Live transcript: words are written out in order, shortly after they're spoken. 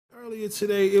Earlier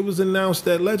today, it was announced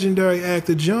that legendary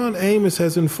actor John Amos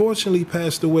has unfortunately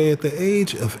passed away at the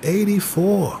age of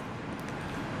 84.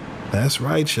 That's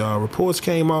right, y'all. Reports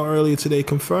came out earlier today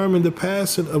confirming the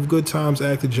passing of Good Times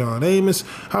actor John Amos.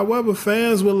 However,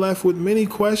 fans were left with many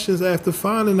questions after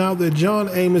finding out that John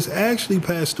Amos actually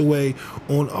passed away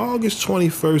on August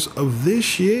 21st of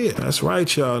this year. That's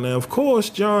right, y'all. Now, of course,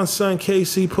 John's son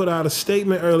Casey put out a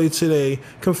statement earlier today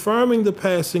confirming the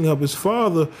passing of his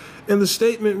father, and the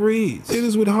statement reads, "It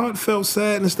is with heartfelt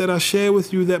sadness that I share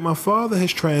with you that my father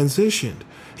has transitioned.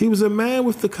 He was a man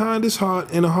with the kindest heart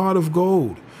and a heart of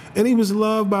gold, and he was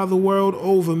loved by the world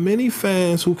over. Many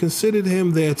fans who considered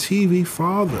him their TV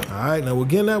father." All right, now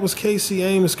again, that was Casey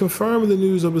Amos confirming the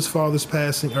news of his father's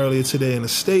passing earlier today in a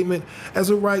statement. As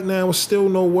of right now, there's still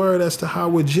no word as to how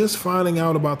we're just finding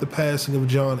out about the passing of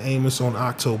John Amos on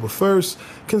October 1st,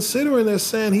 considering they're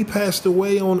saying he passed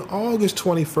away on August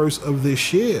 21st of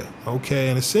this year. Okay,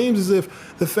 and it seems as if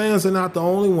the fans are not the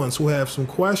only ones who have some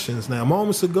questions. Now,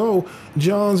 moments ago,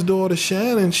 John's daughter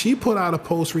Shannon, she put out a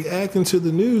post reacting to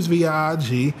the news via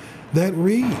IG that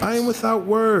reads, "I am without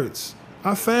words.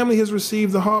 Our family has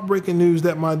received the heartbreaking news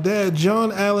that my dad,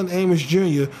 John Allen Amos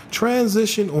Jr.,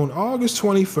 transitioned on August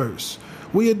 21st.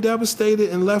 We are devastated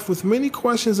and left with many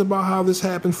questions about how this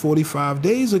happened 45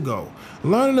 days ago,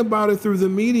 learning about it through the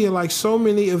media like so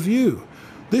many of you.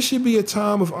 This should be a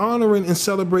time of honoring and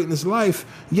celebrating his life,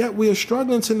 yet we are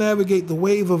struggling to navigate the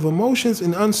wave of emotions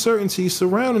and uncertainty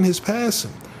surrounding his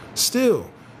passing. Still,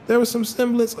 there is some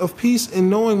semblance of peace in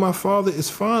knowing my father is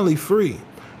finally free.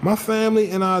 My family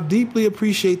and I deeply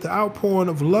appreciate the outpouring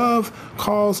of love,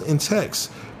 calls, and texts.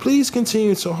 Please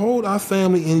continue to hold our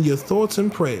family in your thoughts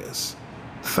and prayers.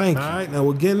 Thank you." All right, now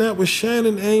again, that was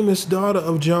Shannon Amos, daughter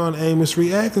of John Amos,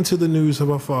 reacting to the news of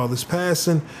her father's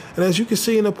passing. And as you can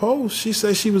see in the post, she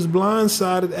said she was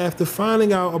blindsided after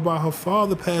finding out about her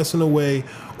father passing away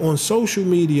on social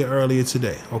media earlier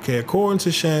today. Okay, according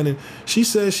to Shannon, she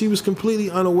says she was completely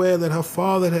unaware that her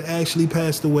father had actually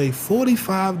passed away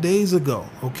 45 days ago.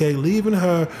 Okay, leaving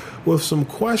her with some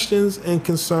questions and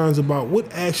concerns about what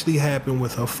actually happened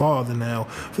with her father. Now,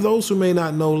 for those who may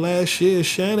not know, last year,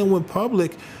 Shannon went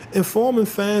public informing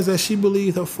fans that she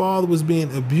believed her father was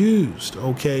being abused.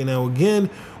 Okay, now again,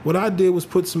 what I did was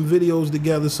put some videos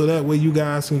together so that way you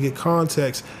guys can get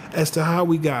context as to how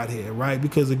we got here, right?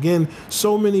 Because again,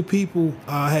 so many people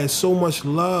had so much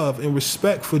love and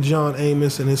respect for John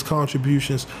Amos and his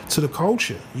contributions to the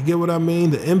culture. You get what I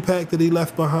mean? The impact that he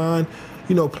left behind,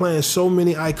 you know, playing so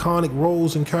many iconic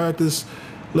roles and characters.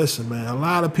 Listen, man, a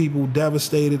lot of people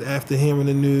devastated after hearing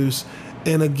the news.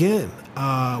 And again,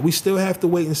 we still have to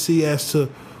wait and see as to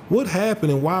what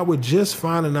happened and why we're just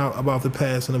finding out about the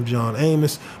passing of John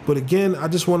Amos. But again, I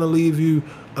just want to leave you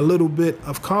a little bit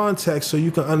of context so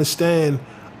you can understand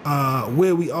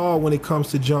where we are when it comes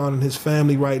to John and his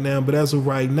family right now. But as of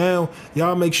right now,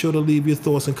 y'all make sure to leave your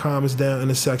thoughts and comments down in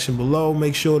the section below.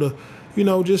 Make sure to, you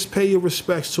know, just pay your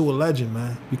respects to a legend,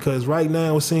 man, because right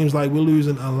now it seems like we're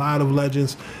losing a lot of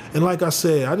legends. And like I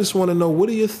said, I just want to know, what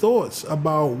are your thoughts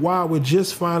about why we're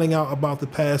just finding out about the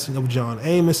passing of John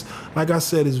Amos? Like I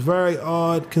said, it's very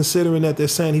odd considering that they're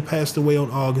saying he passed away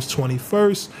on August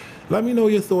 21st. Let me know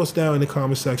your thoughts down in the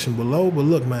comment section below. But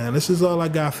look, man, this is all I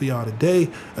got for y'all today.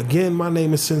 Again, my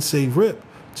name is SenseiRip.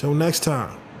 Till next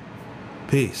time,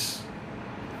 peace.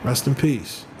 Rest in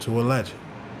peace to a legend,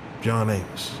 John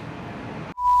Amos.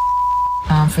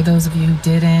 For those of you who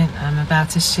didn't, I'm about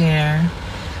to share.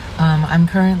 I'm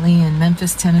currently in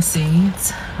Memphis, Tennessee.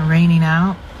 It's raining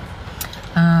out.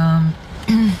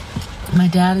 My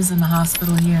dad is in the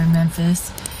hospital here in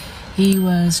Memphis. He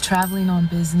was traveling on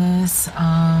business,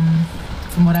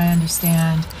 from what I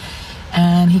understand,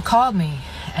 and he called me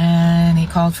and he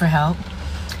called for help.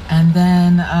 And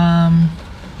then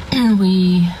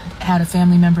we had a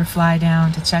family member fly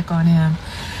down to check on him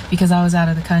because I was out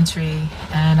of the country,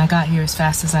 and I got here as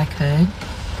fast as I could.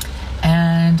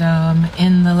 And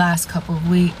in the last couple of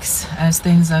weeks, as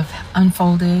things have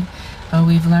unfolded,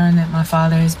 we've learned that my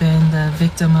father has been the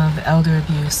victim of elder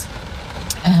abuse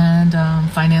and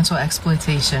financial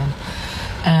exploitation.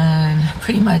 And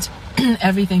pretty much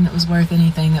everything that was worth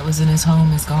anything that was in his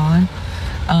home is gone.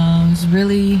 It's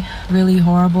really, really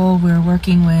horrible. We're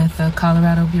working with the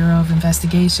Colorado Bureau of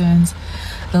Investigations,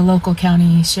 the local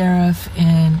county sheriff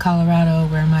in Colorado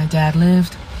where my dad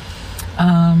lived.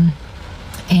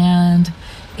 And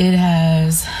it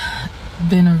has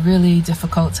been a really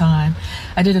difficult time.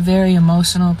 I did a very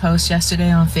emotional post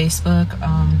yesterday on Facebook.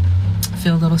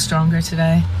 Feel a little stronger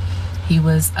today. He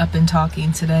was up and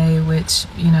talking today, which,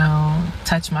 you know,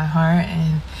 touched my heart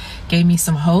and gave me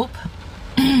some hope.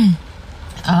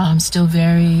 I'm still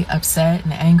very upset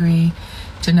and angry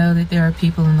to know that there are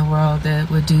people in the world that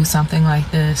would do something like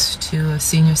this to a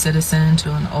senior citizen,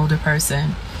 to an older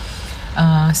person.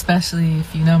 Especially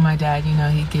if you know my dad, you know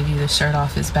he'd give you the shirt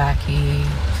off his back. He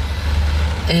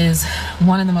is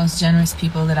one of the most generous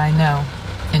people that I know,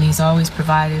 and he's always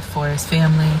provided for his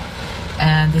family,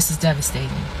 and this is devastating.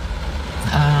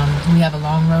 We have a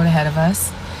long road ahead of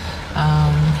us.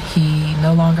 He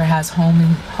no longer has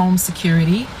home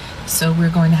security, so we're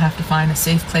going to have to find a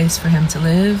safe place for him to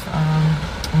live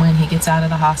when he gets out of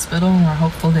the hospital, and we're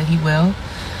hopeful that he will.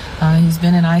 He's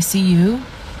been in ICU,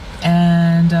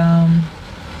 and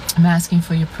I'm asking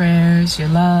for your prayers, your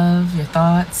love, your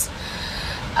thoughts.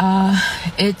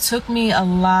 It took me a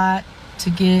lot to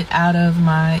get out of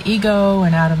my ego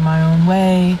and out of my own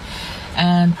way,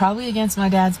 and probably against my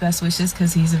dad's best wishes,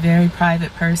 because he's a very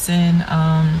private person.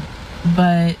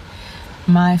 But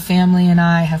my family and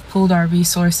I have pooled our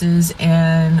resources,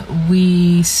 and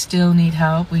we still need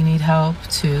help. We need help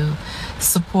to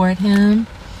support him.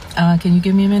 Can you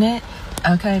give me a minute?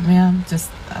 Okay, ma'am,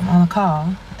 I'm on a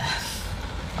call.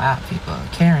 Wow, people,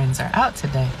 Karens are out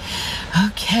today.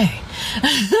 Okay.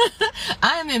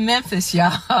 I'm in Memphis,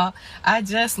 y'all. I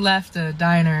just left a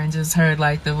diner and just heard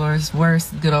like the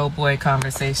worst good old boy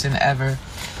conversation ever.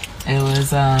 It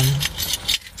was,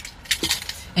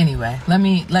 anyway, let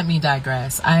me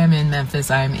digress. I am in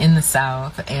Memphis. I am in the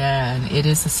South, and it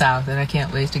is the South, and I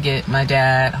can't wait to get my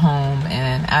dad home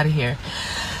and out of here.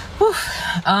 Whew.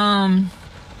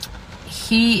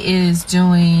 He is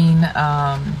doing,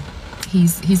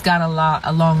 he's got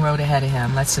a long road ahead of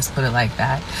him. Let's just put it like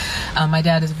that. My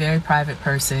dad is a very private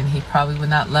person. He probably would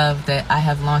not love that I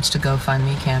have launched a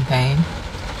GoFundMe campaign,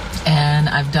 and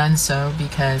I've done so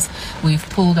because we've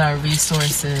pooled our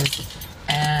resources,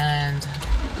 and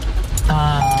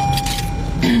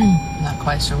I'm not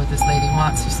quite sure what this lady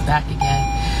wants. She's back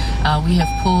again. We have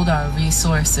pooled our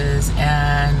resources,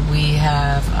 and we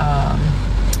have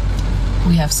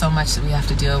so much that we have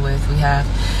to deal with. We have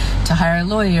to hire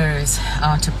lawyers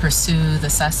to pursue the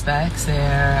suspects.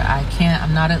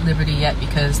 I'm not at liberty yet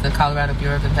because the Colorado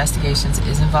Bureau of Investigations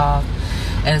is involved,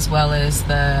 as well as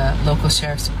the local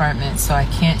sheriff's department, so I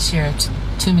can't share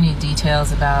too many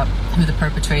details about who the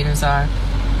perpetrators are.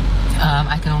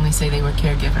 I can only say they were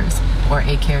caregivers or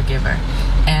a caregiver,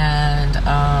 and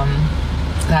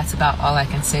that's about all I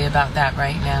can say about that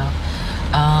right now.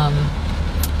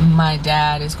 My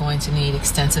dad is going to need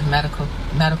extensive medical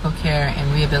care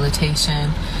and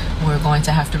rehabilitation. We're going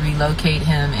to have to relocate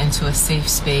him into a safe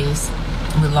space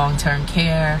with long-term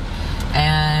care,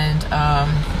 and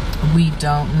we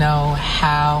don't know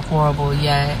how horrible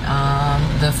yet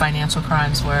the financial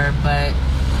crimes were, but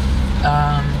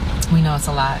we know it's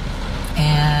a lot.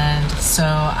 And so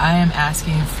I am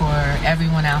asking for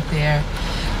everyone out there.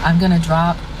 I'm going to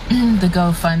drop the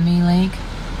GoFundMe link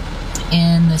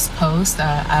in this post.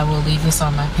 I will leave this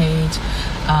on my page,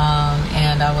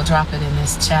 and I will drop it in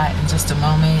this chat in just a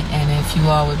moment. And if you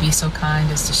all would be so kind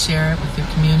as to share it with your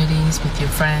communities, with your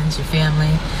friends, your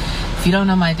family. If you don't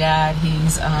know my dad,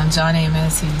 he's John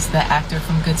Amos. He's the actor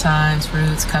from Good Times,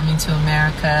 Roots, Coming to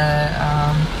America,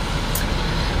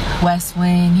 West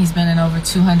Wing. He's been in over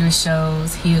 200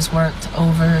 shows. He has worked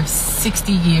over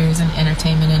 60 years in the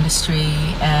entertainment industry,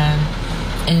 and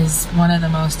is one of the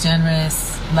most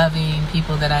generous, loving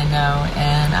people that I know.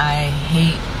 And I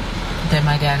hate that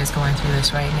my dad is going through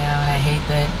this right now, and I hate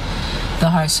that the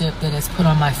hardship that it's put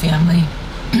on my family.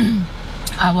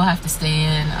 I will have to stay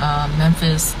in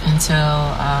Memphis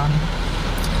until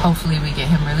hopefully we get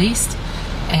him released.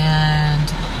 And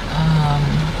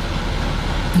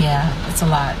yeah, it's a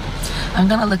lot. I'm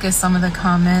gonna look at some of the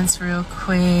comments real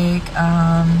quick.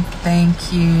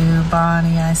 Thank you,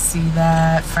 Bonnie, I see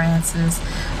that. Francis,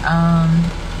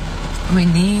 we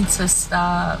need to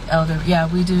stop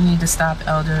we do need to stop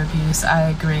elder abuse. I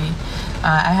agree.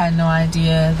 I had no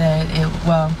idea that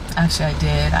actually I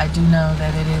did. I do know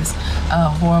that it is a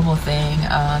horrible thing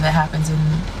that happens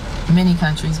in many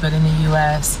countries, but in the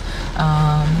US,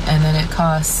 and then it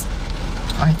costs,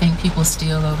 I think people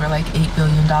steal over like $8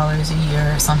 billion a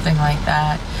year or something like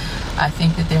that. I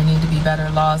think that there need to be better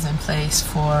laws in place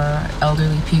for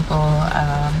elderly people.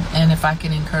 And if I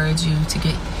can encourage you to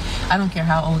get, I don't care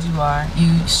how old you are,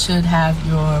 you should have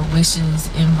your wishes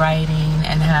in writing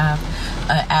and have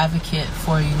an advocate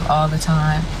for you all the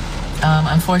time.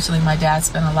 Unfortunately, my dad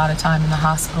spent a lot of time in the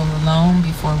hospital alone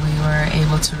before we were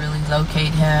able to really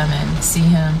locate him and see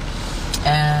him.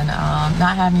 And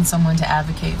not having someone to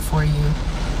advocate for you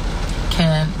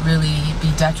can really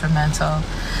be detrimental.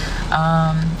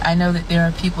 I know that there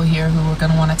are people here who are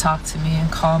going to want to talk to me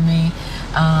and call me.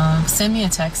 Send me a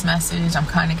text message. I'm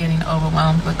kind of getting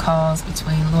overwhelmed with calls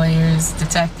between lawyers,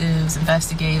 detectives,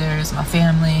 investigators, my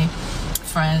family,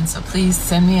 friends. So please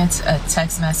send me a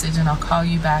text message and I'll call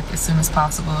you back as soon as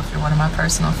possible if you're one of my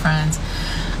personal friends.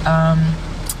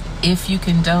 If you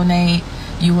can donate,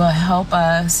 you will help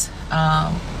us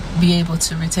be able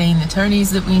to retain the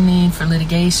attorneys that we need for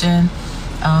litigation,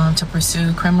 to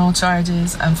pursue criminal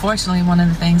charges. Unfortunately, one of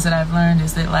the things that I've learned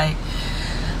is that, like,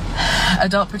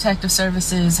 Adult Protective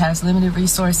Services has limited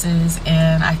resources,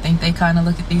 and I think they kind of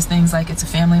look at these things like it's a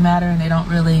family matter, and they don't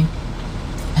really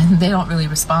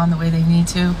respond the way they need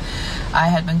to. I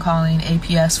had been calling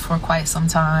APS for quite some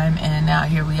time, and now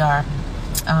here we are.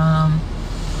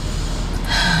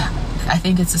 I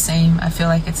think it's the same. I feel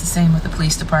like it's the same with the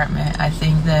police department. I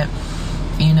think that,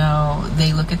 you know,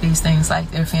 they look at these things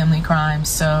like they're family crimes.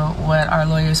 So what our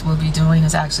lawyers will be doing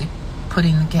is actually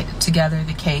putting together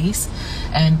the case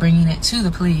and bringing it to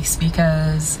the police,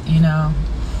 because, you know,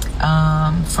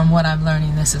 from what I'm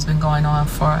learning, this has been going on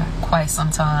for quite some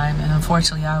time. And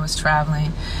unfortunately, I was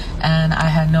traveling and I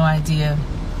had no idea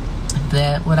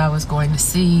that what I was going to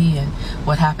see and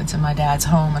what happened to my dad's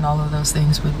home and all of those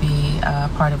things would be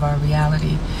part of our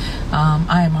reality.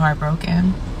 I am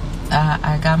heartbroken.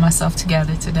 I got myself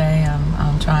together today.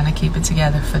 I'm trying to keep it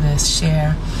together for this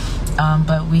share.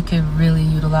 But we could really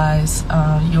utilize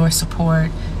your support,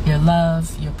 your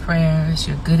love, your prayers,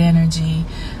 your good energy.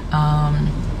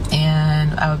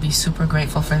 And I would be super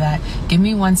grateful for that. Give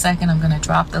me 1 second. I'm going to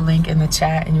drop the link in the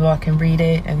chat and you all can read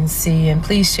it and see. And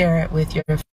please share it with your...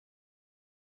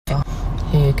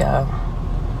 Here you go.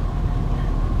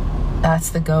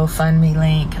 That's the GoFundMe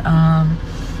link.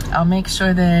 I'll make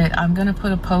sure that I'm going to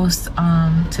put a post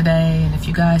today, and if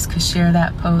you guys could share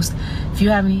that post. If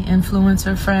you have any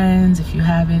influencer friends, if you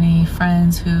have any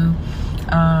friends who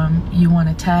you want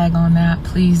to tag on that,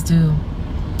 please do.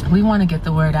 We want to get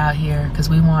the word out here because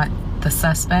we want the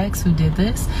suspects who did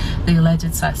this, the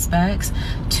alleged suspects,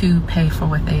 to pay for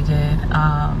what they did.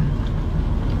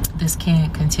 This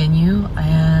can't continue,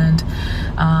 and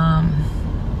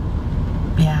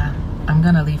yeah, I'm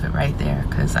gonna leave it right there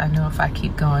because I know if I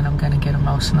keep going, I'm gonna get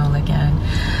emotional again.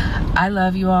 I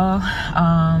love you all.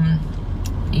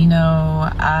 You know,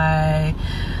 I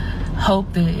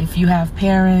hope that if you have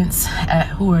parents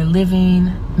who are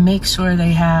living, make sure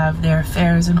they have their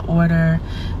affairs in order.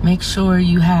 Make sure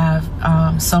you have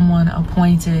someone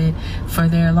appointed for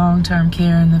their long-term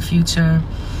care in the future,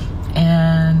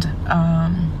 and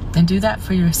do that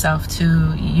for yourself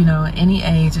too. You know, any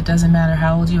age, it doesn't matter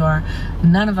how old you are.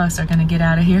 None of us are going to get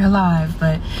out of here alive,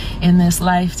 but in this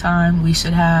lifetime, we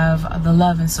should have the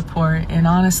love and support. And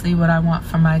honestly, what I want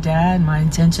from my dad, my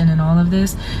intention in all of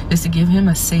this, is to give him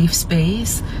a safe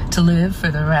space to live for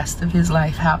the rest of his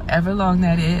life, however long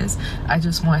that is. I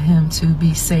just want him to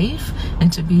be safe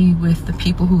and to be with the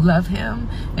people who love him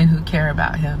and who care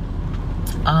about him.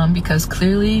 Because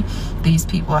clearly these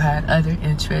people had other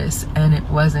interests, and it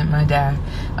wasn't my dad.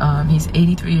 He's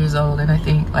 83 years old, and I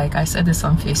think, like I said this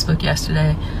on Facebook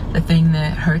yesterday, the thing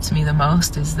that hurts me the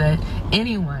most is that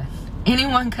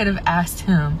anyone could have asked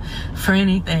him for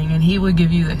anything and he would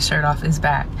give you the shirt off his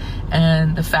back.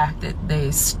 And the fact that they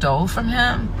stole from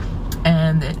him,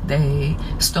 and that they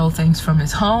stole things from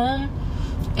his home,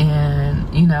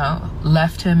 and, you know,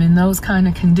 left him in those kind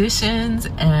of conditions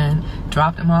and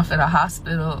dropped him off at a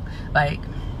hospital, like,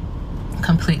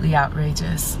 completely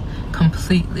outrageous,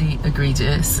 completely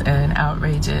egregious and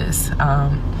outrageous.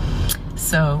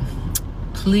 So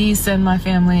please send my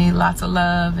family lots of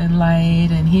love and light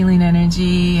and healing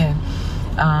energy,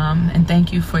 and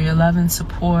thank you for your love and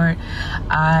support.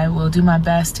 I will do my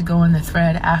best to go in the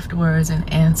thread afterwards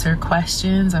and answer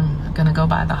questions. I'm gonna go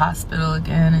by the hospital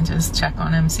again and just check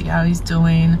on him, see how he's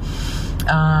doing,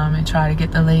 and try to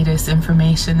get the latest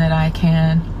information that I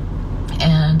can.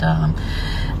 And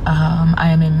I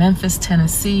am in Memphis,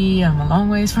 Tennessee. I'm a long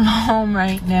ways from home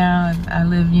right now. I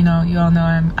live, you know, you all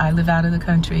know I live out of the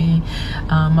country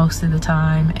most of the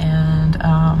time, and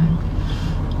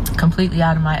completely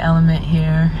out of my element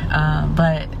here,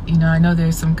 but you know, I know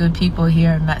there's some good people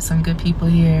here. I've met some good people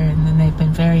here, and then they've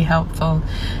been very helpful,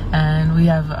 and we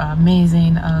have an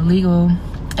amazing legal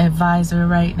advisor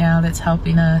right now that's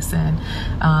helping us, and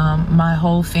my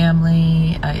whole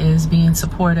family is being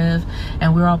supportive,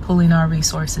 and we're all pulling our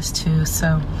resources too.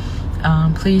 So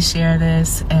please share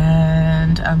this,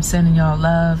 and I'm sending y'all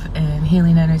love and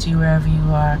healing energy wherever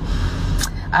you are.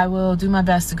 I will do my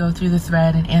best to go through the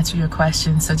thread and answer your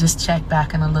questions, so just check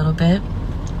back in a little bit.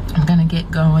 I'm gonna get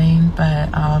going, but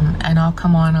and I'll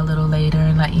come on a little later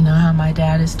and let you know how my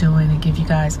dad is doing and give you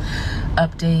guys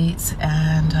updates.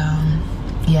 And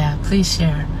yeah, please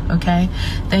share. Okay,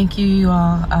 thank you, you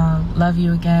all. Love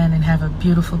you again, and have a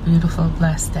beautiful, beautiful,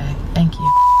 blessed day. Thank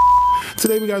you.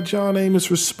 Today we got John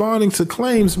Amos responding to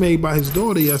claims made by his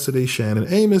daughter yesterday, Shannon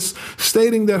Amos,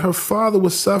 stating that her father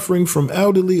was suffering from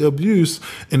elderly abuse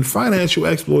and financial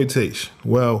exploitation.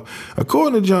 Well,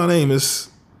 according to John Amos,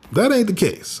 that ain't the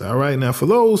case. All right. Now, for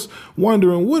those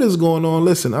wondering what is going on,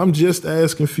 listen, I'm just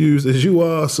as confused as you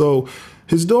are. So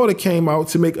his daughter came out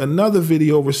to make another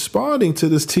video responding to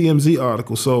this TMZ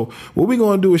article. So what we're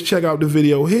going to do is check out the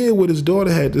video, hear what his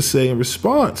daughter had to say in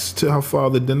response to her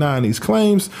father denying these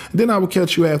claims. And then I will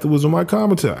catch you afterwards on my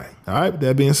commentary. All right. With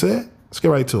that being said, let's get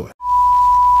right to it.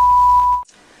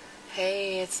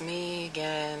 Hey, it's me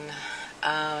again.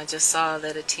 I just saw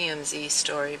that a TMZ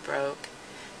story broke.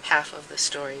 Half of the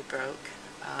story broke.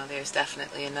 There's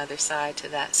definitely another side to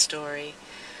that story.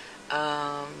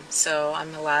 So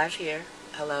I'm live here.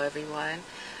 Hello, everyone.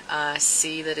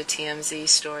 See that a TMZ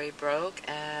story broke,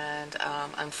 and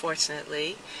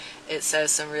unfortunately, it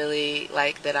says some really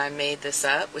like that I made this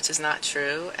up, which is not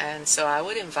true. And so I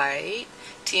would invite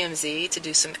TMZ to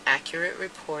do some accurate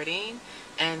reporting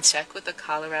and check with the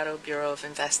Colorado Bureau of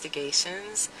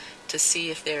Investigations to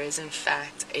see if there is in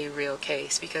fact a real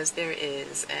case, because there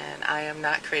is, and I am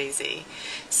not crazy.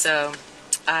 So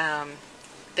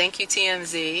thank you,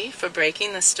 TMZ, for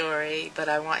breaking the story, but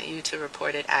I want you to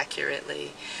report it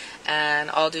accurately. And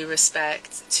all due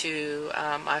respect to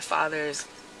my father's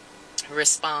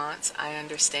response, I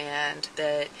understand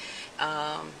that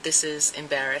this is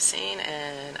embarrassing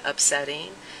and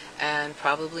upsetting, and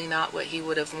probably not what he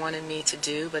would have wanted me to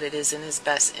do, but it is in his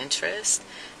best interest.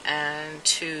 And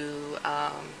to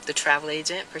the travel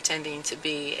agent pretending to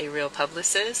be a real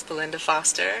publicist, Belinda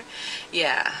Foster,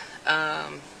 yeah,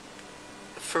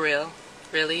 for real,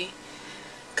 really,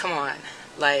 come on,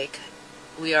 like,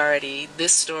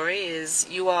 this story is,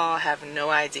 you all have no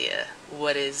idea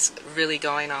what is really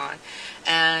going on.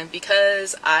 And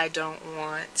because I don't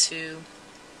want to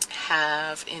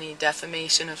have any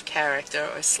defamation of character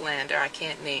or slander, I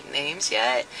can't name names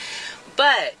yet,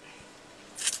 but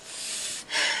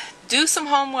do some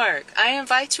homework. I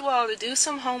invite you all to do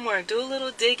some homework, do a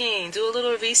little digging, do a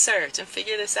little research, and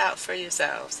figure this out for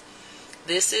yourselves.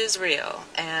 This is real.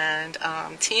 And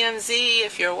TMZ,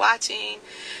 if you're watching,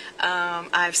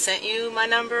 I've sent you my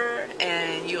number,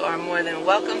 and you are more than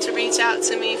welcome to reach out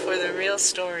to me for the real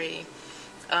story.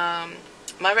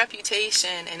 My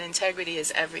reputation and integrity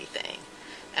is everything.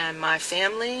 And my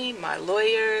family, my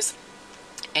lawyers,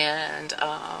 and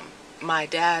my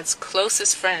dad's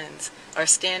closest friends are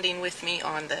standing with me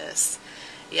on this.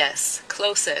 Yes,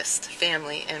 closest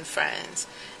family and friends.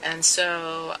 And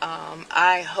so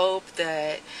I hope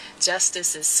that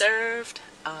justice is served.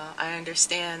 I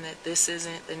understand that this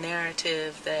isn't the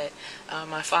narrative that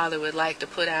my father would like to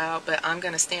put out, but I'm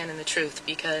going to stand in the truth,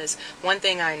 because one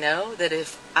thing I know, that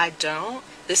if I don't,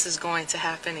 this is going to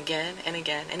happen again and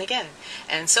again and again.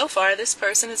 And so far, this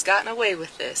person has gotten away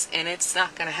with this, and it's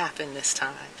not going to happen this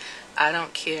time. I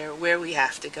don't care where we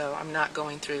have to go. I'm not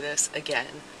going through this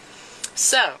again.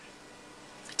 So,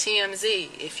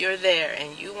 TMZ, if you're there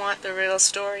and you want the real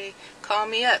story, call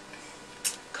me up.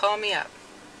 Call me up.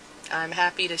 I'm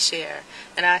happy to share.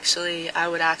 And actually, I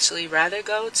would actually rather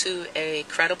go to a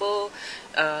credible,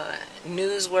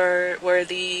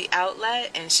 newsworthy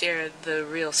outlet and share the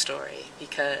real story,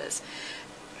 because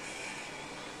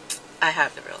I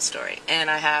have the real story and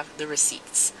I have the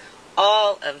receipts,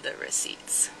 all of the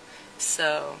receipts.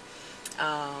 So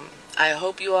I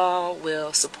hope you all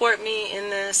will support me in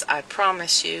this. I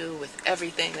promise you, with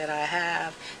everything that I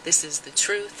have, this is the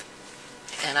truth.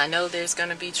 And I know there's going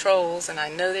to be trolls, and I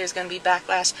know there's going to be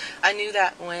backlash. I knew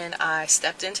that when I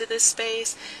stepped into this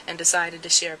space and decided to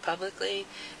share publicly,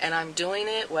 and I'm doing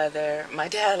it whether my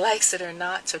dad likes it or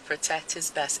not, to protect his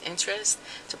best interest,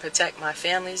 to protect my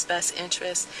family's best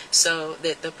interest, so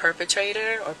that the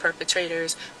perpetrator or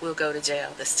perpetrators will go to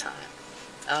jail this time.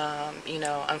 You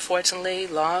know, unfortunately,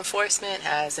 law enforcement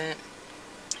hasn't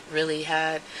really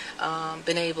had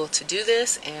been able to do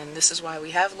this, and this is why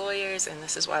we have lawyers, and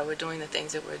this is why we're doing the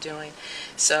things that we're doing.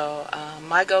 So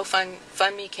my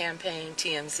GoFundMe campaign,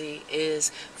 TMZ, is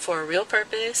for a real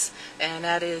purpose, and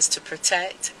that is to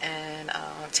protect and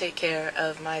take care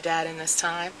of my dad in this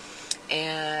time.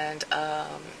 And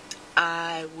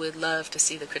I would love to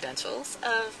see the credentials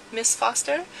of Miss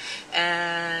Foster,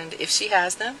 and if she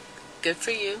has them, good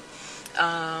for you.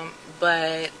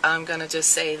 But I'm going to just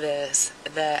say this,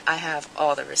 that I have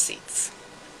all the receipts,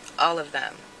 all of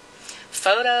them,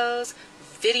 photos,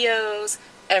 videos,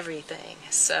 everything.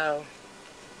 So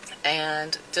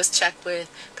and just check with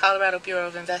Colorado Bureau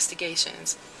of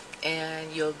Investigations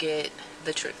and you'll get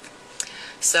the truth.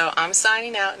 So I'm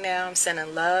signing out now. I'm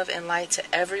sending love and light to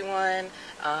everyone.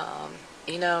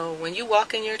 You know, when you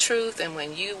walk in your truth and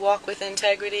when you walk with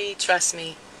integrity, trust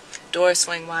me, doors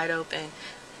swing wide open.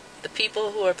 The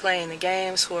people who are playing the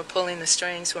games, who are pulling the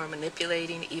strings, who are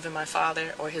manipulating even my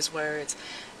father or his words,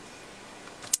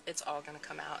 it's all going to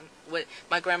come out. What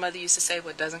my grandmother used to say,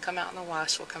 what doesn't come out in the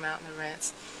wash will come out in the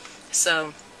rinse.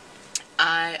 So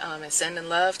I am sending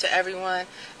love to everyone,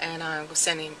 and I'm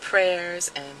sending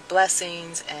prayers and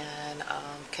blessings and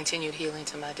continued healing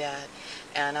to my dad.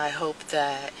 And I hope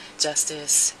that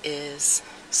justice is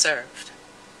served.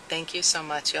 Thank you so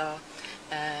much, y'all.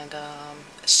 And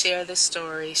share this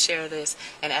story, share this,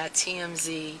 and at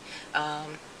TMZ,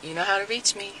 you know how to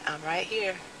reach me. I'm right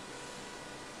here.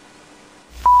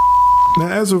 Now,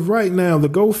 as of right now, the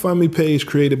GoFundMe page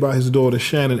created by his daughter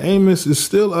Shannon Amos is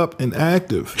still up and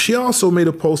active. She also made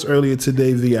a post earlier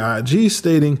today via IG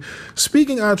stating,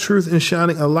 "Speaking our truth and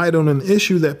shining a light on an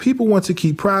issue that people want to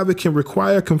keep private can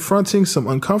require confronting some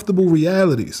uncomfortable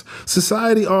realities.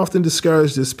 Society often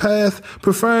discourages this path,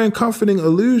 preferring comforting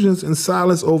illusions and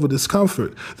silence over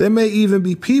discomfort. There may even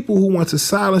be people who want to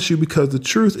silence you because the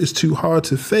truth is too hard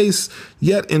to face,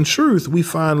 yet in truth we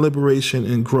find liberation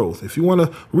and growth." If you want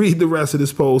to read the rest of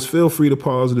this post, feel free to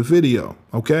pause the video,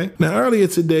 okay? Now, earlier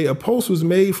today, a post was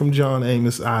made from John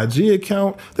Amos' IG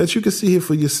account that you can see here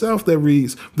for yourself that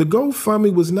reads, "The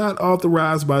GoFundMe was not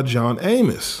authorized by John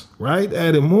Amos," right?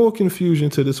 Adding more confusion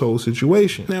to this whole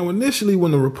situation. Now, initially,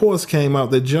 when the reports came out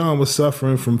that John was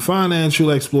suffering from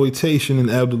financial exploitation and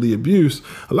elderly abuse,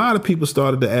 a lot of people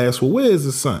started to ask, well, where's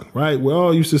his son, right? We're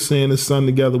all used to seeing his son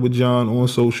together with John on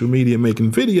social media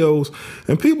making videos,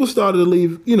 and people started to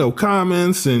leave,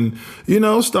 comments and,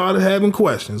 started having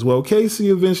questions. Well, Casey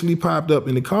eventually popped up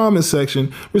in the comment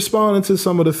section responding to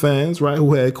some of the fans, right,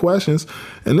 who had questions,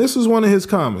 and this was one of his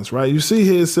comments, right? You see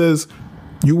here it says,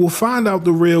 "You will find out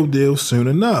the real deal soon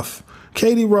enough.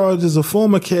 Katie Rogers, a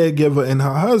former caregiver, and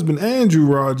her husband, Andrew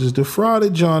Rogers,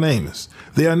 defrauded John Amos.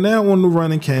 They are now on the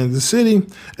run in Kansas City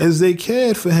as they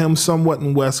cared for him somewhat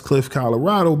in West Cliff,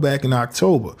 Colorado back in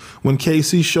October. When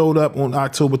Casey showed up on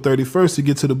October 31st to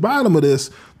get to the bottom of this,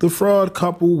 the fraud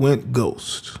couple went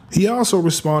ghost." He also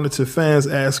responded to fans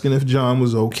asking if John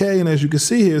was okay, and as you can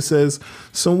see here, it says,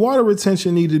 "Some water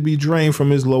retention needed to be drained from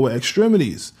his lower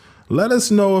extremities. Let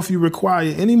us know if you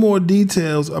require any more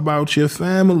details about your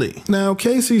family." Now,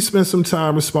 Casey spent some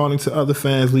time responding to other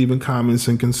fans leaving comments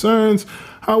and concerns.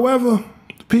 However,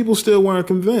 people still weren't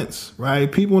convinced, right?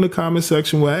 People in the comment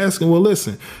section were asking, well,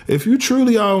 listen, if you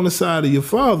truly are on the side of your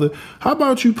father, how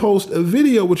about you post a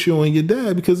video with you and your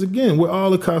dad? Because again, we're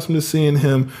all accustomed to seeing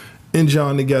him and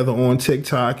John together on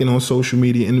TikTok and on social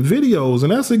media in videos.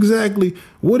 And that's exactly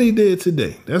what he did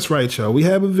today. That's right, y'all. We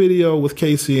have a video with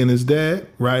Casey and his dad,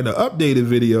 right? An updated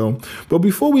video. But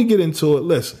before we get into it,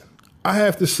 listen, I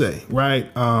have to say, right?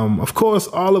 Of course,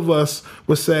 all of us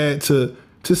were sad to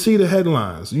see the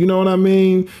headlines. You know what I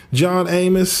mean? John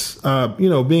Amos,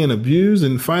 being abused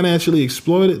and financially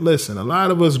exploited. Listen, a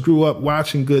lot of us grew up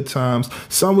watching Good Times.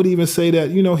 Some would even say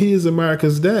that, he is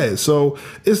America's dad. So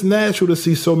it's natural to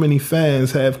see so many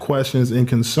fans have questions and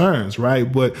concerns, right?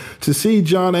 But to see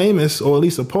John Amos, or at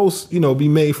least a post, be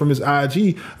made from his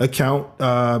IG account,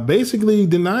 basically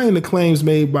denying the claims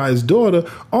made by his daughter,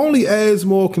 only adds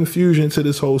more confusion to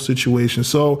this whole situation.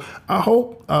 So I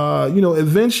hope,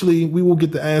 eventually we will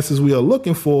get the answers we are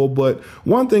looking for, but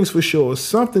one thing's for sure,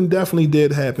 something definitely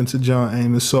did happen to John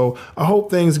Amos. So I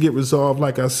hope things get resolved.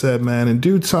 Like I said, man, in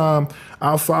due time,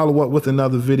 I'll follow up with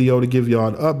another video to give y'all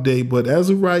an update. But as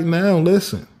of right now,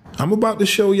 listen, I'm about to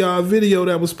show y'all a video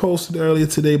that was posted earlier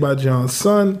today by John's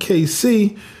son,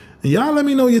 KC. And y'all let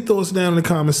me know your thoughts down in the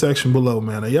comment section below,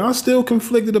 man. Are y'all still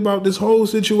conflicted about this whole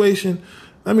situation?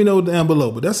 Let me know down below.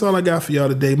 But that's all I got for y'all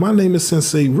today. My name is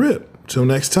SenseiRip. Till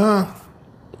next time,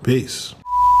 peace.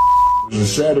 It was a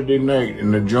Saturday night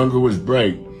and the jungle was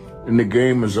bright and the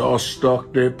gamers all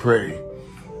stalked their prey,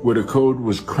 where the code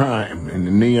was crime and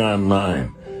the neon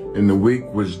line and the weak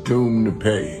was doomed to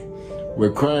pay,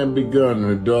 where crime begun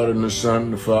and the daughter and the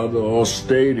son, the father all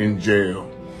stayed in jail,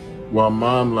 while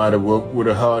mom lied awoke with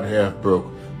her heart half broke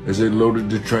as they loaded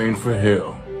the train for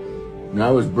hell. And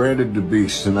I was branded the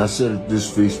beast and I sat at this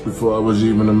feast before I was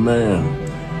even a man.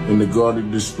 In the gaudy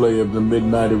display of the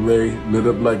midnight array, lit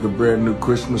up like a brand new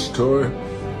Christmas toy,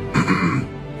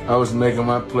 I was making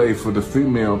my play for the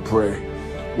female prey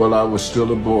while I was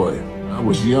still a boy. I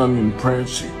was young and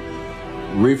prancy.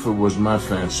 Reefer was my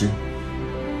fancy.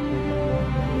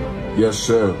 Yes,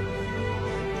 sir.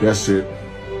 That's it.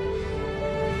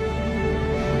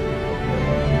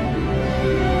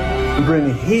 I'm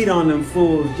bringing heat on them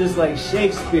fools, just like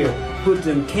Shakespeare put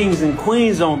them kings and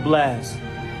queens on blast.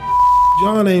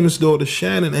 John Amos' daughter,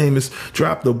 Shannon Amos,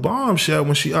 dropped a bombshell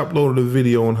when she uploaded a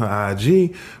video on her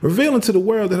IG, revealing to the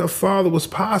world that her father was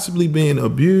possibly being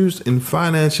abused and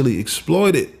financially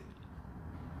exploited.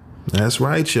 That's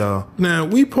right, y'all. Now,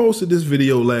 we posted this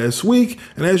video last week,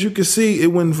 and as you can see,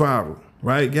 it went viral,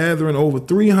 right? Gathering over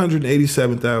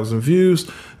 387,000 views.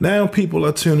 Now people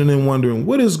are tuning in wondering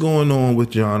what is going on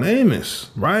with John Amos,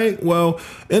 right? Well,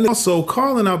 and also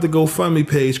calling out the GoFundMe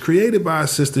page created by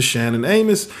his sister Shannon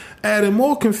Amos, adding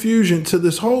more confusion to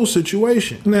this whole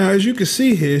situation. Now, as you can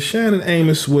see here, Shannon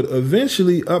Amos would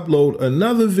eventually upload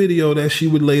another video that she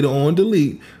would later on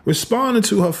delete, responding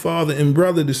to her father and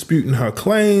brother disputing her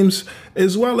claims,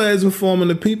 as well as informing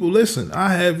the people, listen,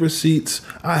 I have receipts,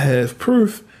 I have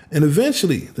proof, and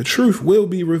eventually the truth will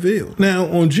be revealed. Now,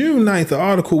 on June 9th, the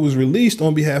article was released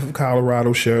on behalf of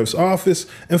Colorado Sheriff's Office,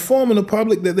 informing the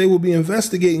public that they will be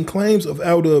investigating claims of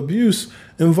elder abuse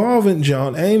involving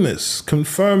John Amos,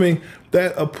 confirming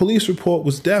that a police report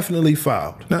was definitely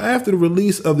filed. Now, after the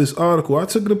release of this article, I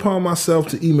took it upon myself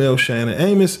to email Shannon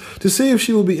Amos to see if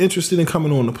she would be interested in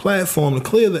coming on the platform to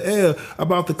clear the air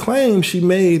about the claims she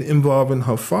made involving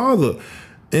her father.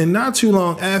 And not too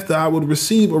long after, I would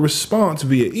receive a response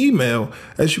via email,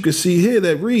 as you can see here,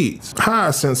 that reads, "Hi,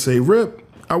 SenseiRip.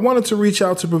 I wanted to reach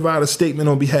out to provide a statement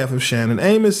on behalf of Shannon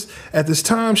Amos. At this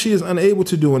time, she is unable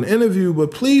to do an interview, but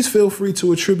please feel free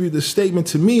to attribute the statement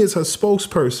to me as her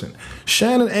spokesperson.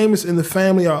 Shannon Amos and the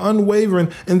family are unwavering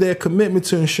in their commitment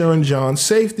to ensuring John's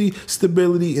safety,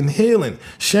 stability, and healing.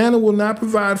 Shannon will not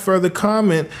provide further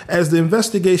comment as the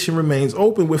investigation remains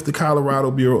open with the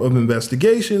Colorado Bureau of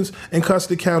Investigations and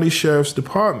Custer County Sheriff's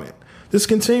Department. This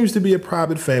continues to be a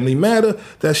private family matter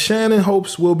that Shannon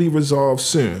hopes will be resolved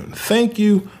soon. Thank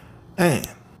you, Ann."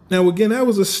 Now, again, that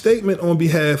was a statement on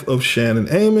behalf of Shannon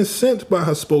Amos sent by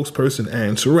her spokesperson,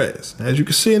 Ann Torres. As you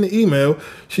can see in the email,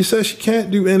 she says she can't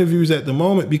do interviews at the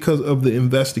moment because of the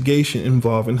investigation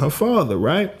involving her father,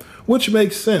 right? Which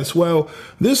makes sense. Well,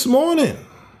 this morning,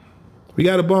 we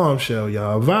got a bombshell,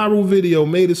 y'all. A viral video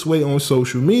made its way on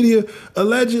social media,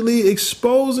 allegedly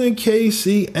exposing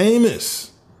Casey Amos.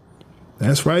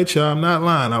 That's right, y'all. I'm not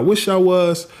lying. I wish I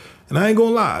was. And I ain't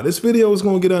gonna lie. This video is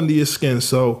gonna get under your skin.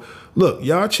 So, look,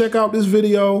 y'all check out this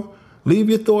video. Leave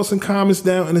your thoughts and comments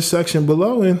down in the section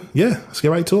below. And yeah, let's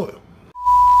get right to it.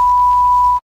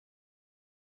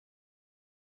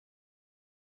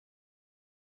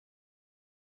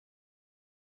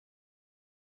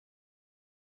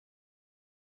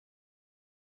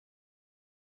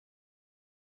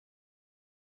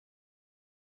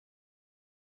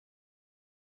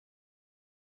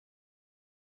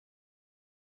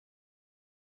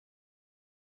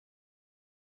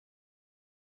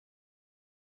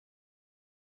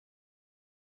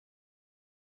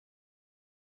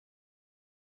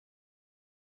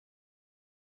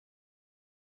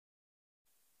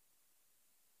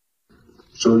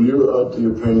 So you're of the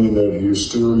opinion that he's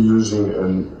still using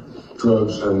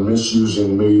drugs and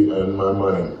misusing me and my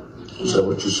money. Is that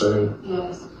what you're saying?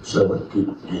 Yes. Is that what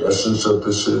the essence of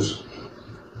this is?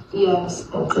 Yes.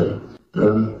 Okay.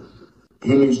 Then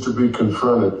he needs to be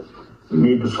confronted. We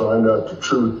need to find out the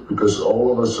truth because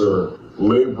all of us are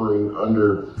laboring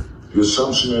under the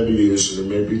assumption that he is,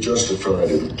 and it may be justified.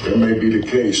 It may be the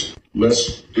case.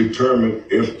 Let's determine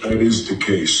if that is the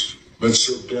case. Let's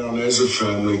sit down as a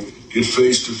family, get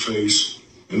face to face,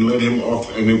 and let him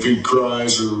off. And if he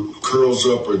cries or curls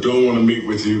up or don't want to meet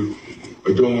with you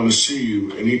or don't want to see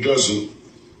you, and he doesn't,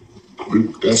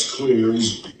 that's clear.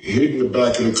 He's hid in the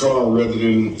back of the car rather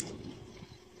than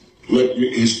let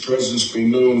his presence be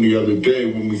known the other day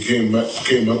when we came up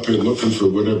here looking for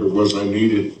whatever it was I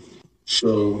needed.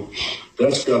 So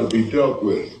that's got to be dealt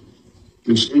with.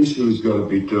 This issue has got to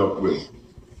be dealt with.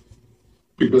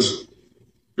 Because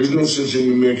there's no sense in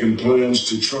you making plans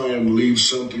to try and leave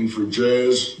something for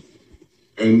Jazz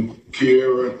and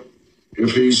Kiera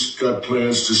if he's got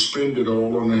plans to spend it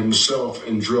all on himself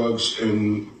and drugs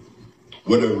and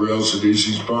whatever else it is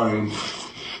he's buying.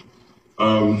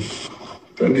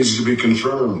 That needs to be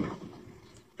confirmed.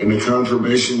 And the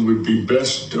confirmation would be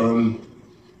best done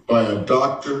by a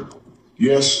doctor.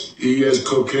 Yes, he has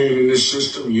cocaine in his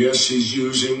system. Yes, he's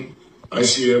using. I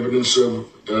see evidence of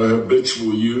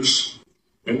habitual use.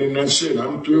 And then that's it.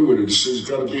 I'm through with it. It's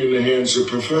got to be in the hands of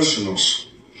professionals.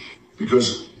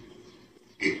 Because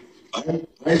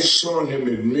I saw him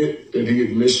admit that he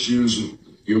had misused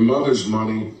your mother's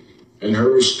money and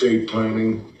her estate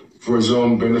planning for his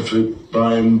own benefit,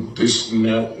 buying this and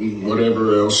that and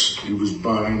whatever else he was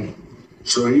buying.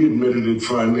 So he admitted it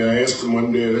finally. I asked him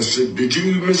one day, and I said, did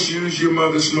you misuse your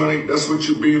mother's money? That's what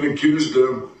you're being accused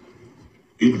of.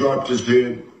 He dropped his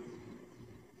head.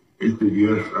 He said,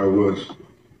 yes, I was.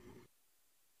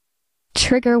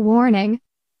 Trigger warning.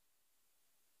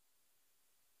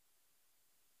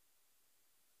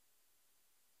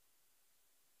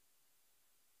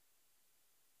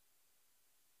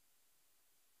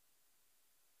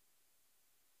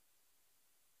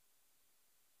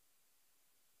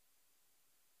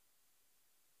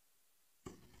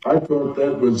 I thought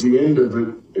that was the end of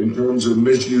it in terms of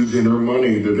misusing her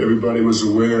money, that everybody was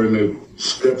aware and that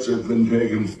steps had been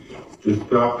taken to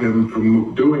stop him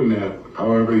from doing that,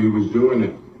 however he was doing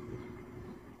it.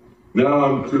 Now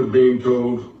I'm being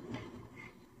told,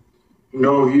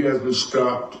 no, he hasn't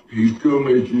stopped. He's still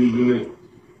misusing it,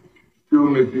 still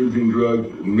misusing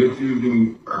drugs,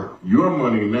 misusing your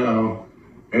money now.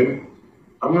 And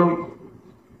the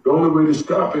only way to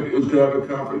stop it is to have a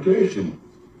confrontation.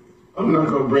 I'm not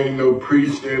going to bring no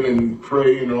priest in and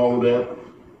pray and all of that.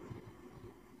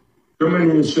 Come in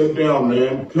here and sit down,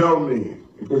 man. Tell me.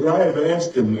 Because I have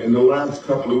asked him in the last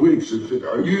couple of weeks, I said,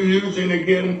 are you using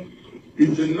again?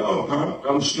 He said, no,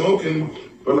 I'm smoking,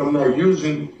 but I'm not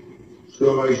using.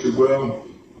 So I said, well.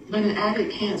 But an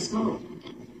addict can't smoke.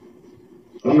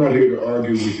 I'm not here to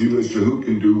argue with you as to who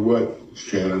can do what,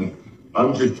 Shannon.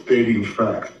 I'm just stating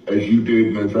facts, as you did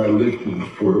and as I listened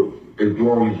for as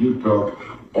long as you talk.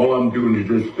 All I'm doing is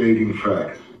just stating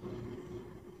facts.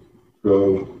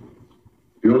 So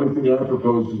the only thing I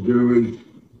propose to do is,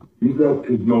 he's at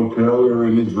his motel or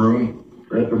in his room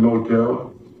at the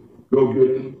motel. Go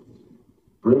get him,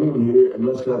 bring him here, and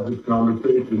let's have this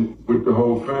conversation with the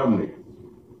whole family.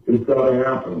 It's got to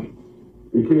happen.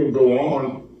 It can't go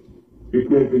on. It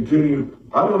can't continue.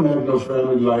 I don't have no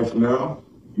family life now.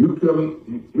 You tell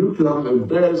them, as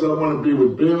bad as I want to be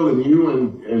with Bill and you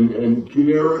and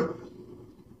Kiara,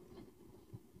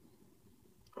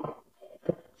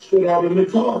 sit out in the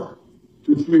car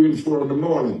to 3 and 4 in the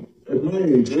morning. At my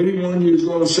age, 81 years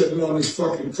old, sitting on this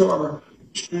fucking car.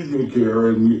 Excuse me,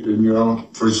 Kiara, and y'all,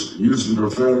 for using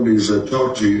profanity as I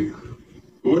talk to you.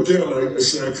 What the hell? I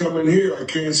said, I come in here, I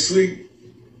can't sleep.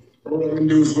 All I can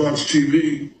do is watch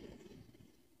TV.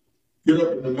 Get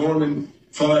up in the morning,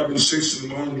 5 and 6 in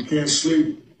the morning, you can't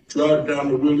sleep. Drive down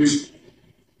to Willie's.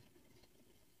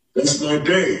 That's my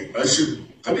day. I said,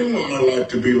 I didn't want my life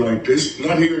to be like this.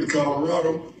 Not here in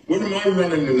Colorado. What am I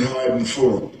running and hiding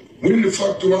for? When the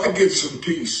fuck do I get some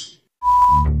peace?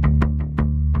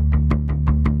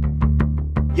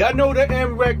 Y'all know the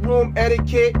MREC room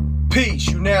etiquette? Peace.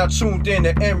 You now tuned in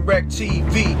to MREC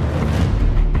TV.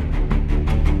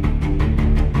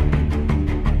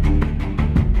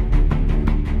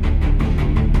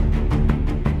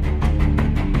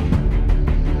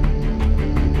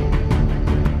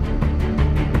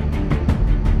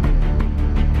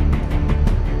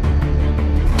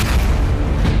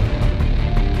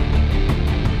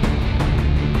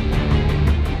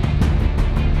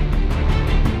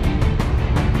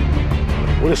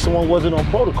 What if someone wasn't on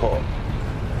protocol?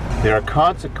 There are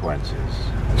consequences.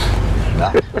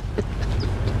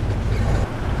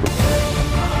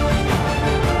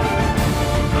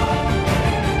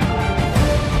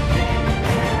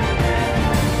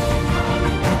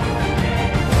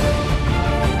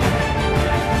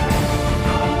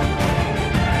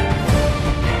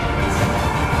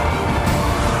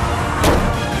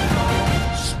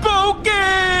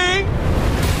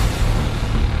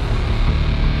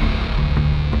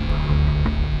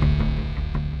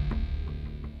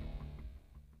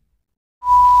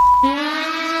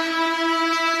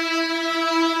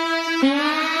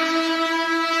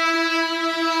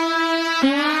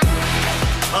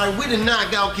 We the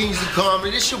Knockout Kings of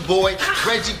Comedy. This your boy,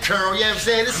 Reggie Curl, you know what I'm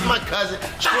saying? This is my cousin,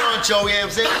 Stroncho, you know what I'm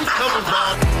saying? He's coming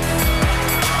by.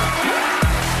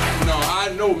 No,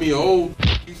 I know me old.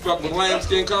 You fuck with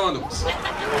lambskin condoms. I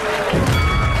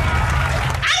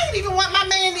ain't even want my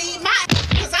man to eat my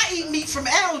because I eat meat from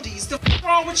Aldi's. The f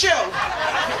wrong with you?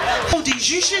 Aldi's,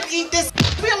 you should eat this.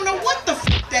 We don't know what the f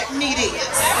that meat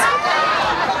is.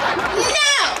 No!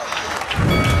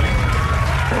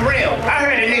 For real, I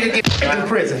heard a nigga get in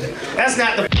prison. That's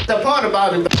not the part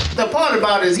about it. The part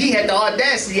about it is he had the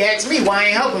audacity to ask me why I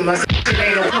ain't helping him. I said, it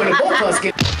ain't no point of both of us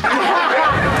get.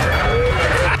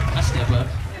 I step up,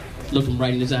 look him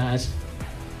right in his eyes.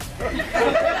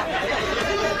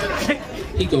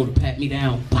 He go to pat me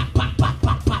down. Pop, pop, pop,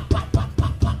 pop, pop, pop, pop,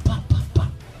 pop, pop, pop, pop,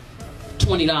 pop.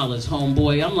 $20,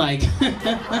 homeboy. I'm like,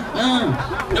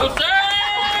 no sir.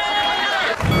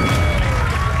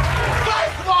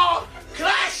 First of all, can I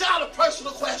ask y'all a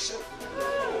personal question?